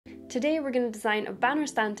Today we're going to design a banner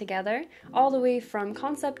stand together, all the way from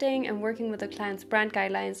concepting and working with the client's brand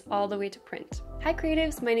guidelines all the way to print. Hi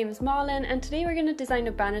creatives, my name is Malin and today we're going to design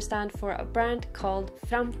a banner stand for a brand called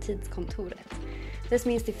Framtidskontoret. This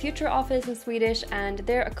means the future office in Swedish, and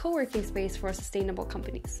they're a co-working space for sustainable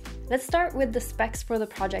companies. Let's start with the specs for the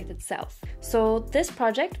project itself. So this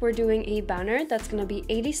project, we're doing a banner that's going to be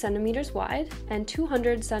 80 centimeters wide and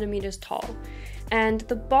 200 centimeters tall. And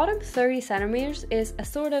the bottom 30 centimeters is a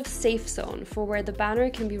sort of safe zone for where the banner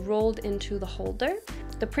can be rolled into the holder.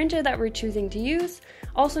 The printer that we're choosing to use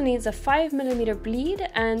also needs a 5mm bleed,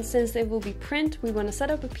 and since it will be print, we want to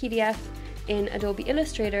set up a PDF in Adobe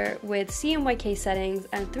Illustrator with CMYK settings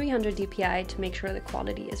and 300 dpi to make sure the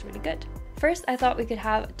quality is really good. First, I thought we could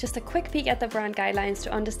have just a quick peek at the brand guidelines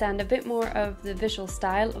to understand a bit more of the visual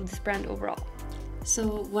style of this brand overall.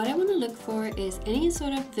 So what I want to look for is any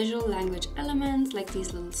sort of visual language elements like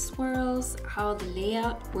these little swirls, how the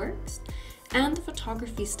layout works, and the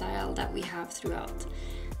photography style that we have throughout.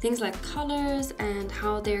 Things like colors and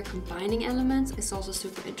how they're combining elements is also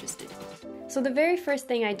super interesting. So the very first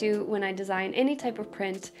thing I do when I design any type of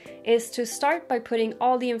print is to start by putting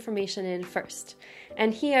all the information in first.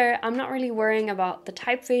 And here, I'm not really worrying about the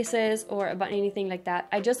typefaces or about anything like that.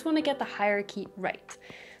 I just want to get the hierarchy right.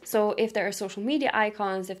 So if there are social media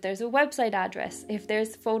icons, if there's a website address, if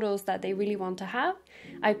there's photos that they really want to have,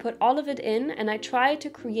 I put all of it in and I try to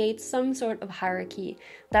create some sort of hierarchy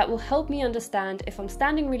that will help me understand if I'm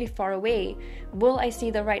standing really far away, will I see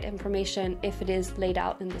the right information if it is laid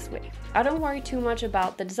out in this way. I don't worry too much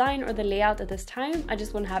about the design or the layout at this time, I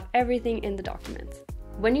just want to have everything in the document.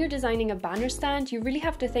 When you're designing a banner stand, you really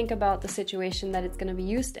have to think about the situation that it's going to be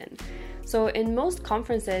used in. So in most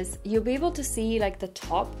conferences, you'll be able to see like the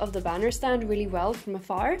top of the banner stand really well from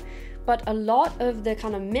afar, but a lot of the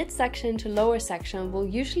kind of mid-section to lower section will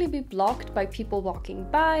usually be blocked by people walking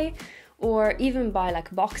by, or even by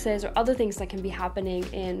like boxes or other things that can be happening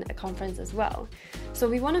in a conference as well. So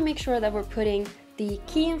we want to make sure that we're putting the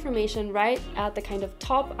key information right at the kind of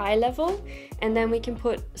top eye level, and then we can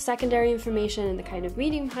put secondary information in the kind of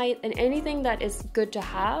medium height, and anything that is good to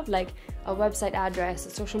have, like a website address,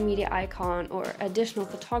 a social media icon, or additional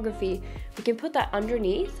photography, we can put that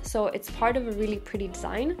underneath, so it's part of a really pretty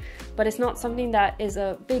design, but it's not something that is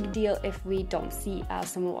a big deal if we don't see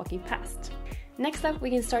as someone walking past. Next up, we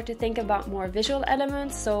can start to think about more visual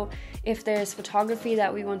elements. So if there's photography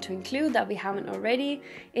that we want to include that we haven't already,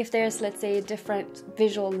 if there's, let's say, different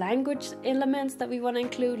visual language elements that we want to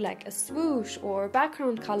include, like a swoosh or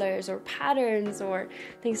background colors or patterns or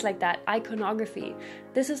things like that, iconography,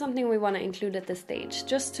 this is something we want to include at this stage,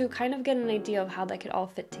 just to kind of get an idea of how that could all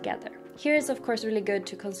fit together. Here is of course really good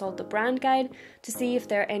to consult the brand guide to see if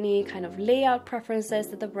there are any kind of layout preferences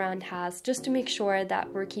that the brand has, just to make sure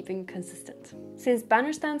that we're keeping consistent. Since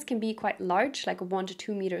banner stands can be quite large, like 1 to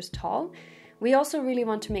 2 meters tall, we also really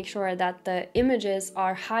want to make sure that the images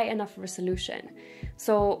are high enough resolution.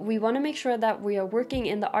 So we want to make sure that we are working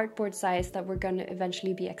in the artboard size that we're going to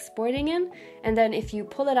eventually be exporting in, and then if you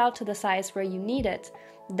pull it out to the size where you need it,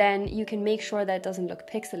 then you can make sure that it doesn't look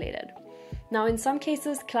pixelated. Now, in some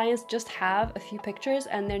cases, clients just have a few pictures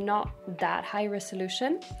and they're not that high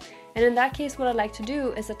resolution. And in that case, what I like to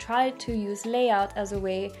do is I try to use layout as a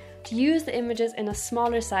way to use the images in a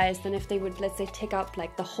smaller size than if they would, let's say, take up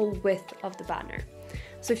like the whole width of the banner.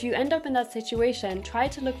 So if you end up in that situation, try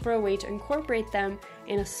to look for a way to incorporate them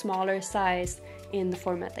in a smaller size in the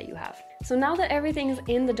format that you have. So now that everything is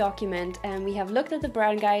in the document and we have looked at the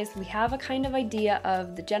brand guides, we have a kind of idea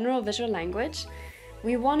of the general visual language,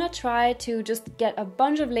 we want to try to just get a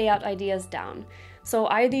bunch of layout ideas down. So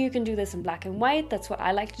either you can do this in black and white, that's what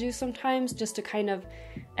I like to do sometimes, just to kind of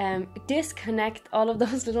disconnect all of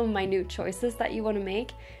those little minute choices that you want to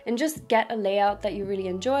make, and just get a layout that you really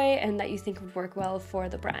enjoy and that you think would work well for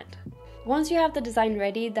the brand. Once you have the design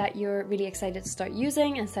ready that you're really excited to start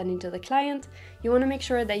using and sending to the client, you want to make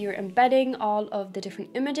sure that you're embedding all of the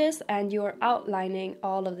different images and you're outlining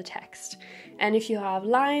all of the text. And if you have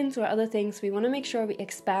lines or other things, we want to make sure we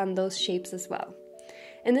expand those shapes as well.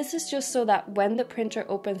 And this is just so that when the printer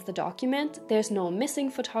opens the document, there's no missing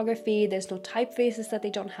photography, there's no typefaces that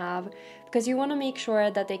they don't have, because you want to make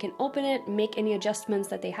sure that they can open it, make any adjustments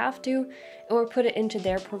that they have to, or put it into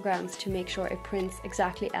their programs to make sure it prints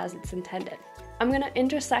exactly as it's intended. I'm going to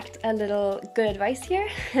intersect a little good advice here,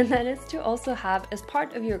 and that is to also have as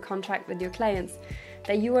part of your contract with your clients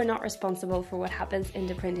that you are not responsible for what happens in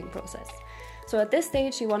the printing process. So at this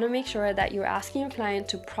stage, you want to make sure that you're asking your client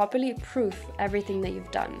to properly proof everything that you've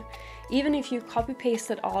done. Even if you copy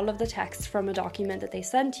pasted all of the text from a document that they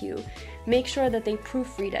sent you, make sure that they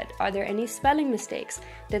proofread it. Are there any spelling mistakes?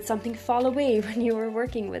 Did something fall away when you were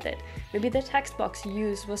working with it? Maybe the text box you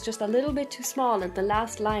used was just a little bit too small and the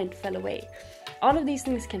last line fell away. All of these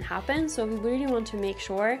things can happen, so we really want to make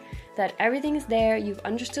sure that everything is there, you've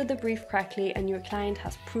understood the brief correctly, and your client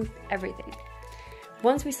has proofed everything.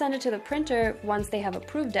 Once we send it to the printer, once they have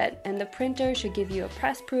approved it, and the printer should give you a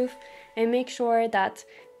press proof and make sure that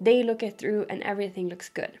they look it through and everything looks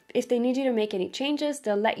good. If they need you to make any changes,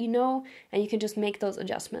 they'll let you know and you can just make those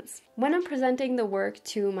adjustments. When I'm presenting the work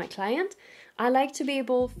to my client, I like to be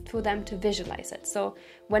able for them to visualize it. So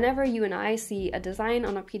whenever you and I see a design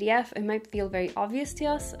on a PDF, it might feel very obvious to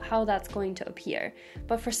us how that's going to appear.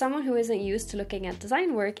 But for someone who isn't used to looking at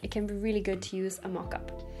design work, it can be really good to use a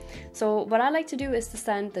mock-up. So what I like to do is to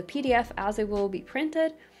send the PDF as it will be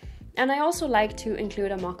printed, and I also like to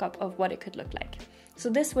include a mock-up of what it could look like. So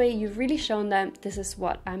this way you've really shown them this is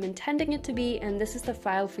what I'm intending it to be and this is the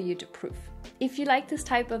file for you to proof. If you like this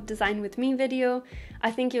type of design with me video, I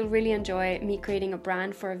think you'll really enjoy me creating a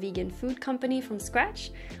brand for a vegan food company from scratch.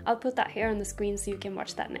 I'll put that here on the screen so you can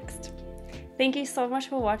watch that next. Thank you so much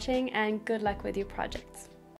for watching and good luck with your projects.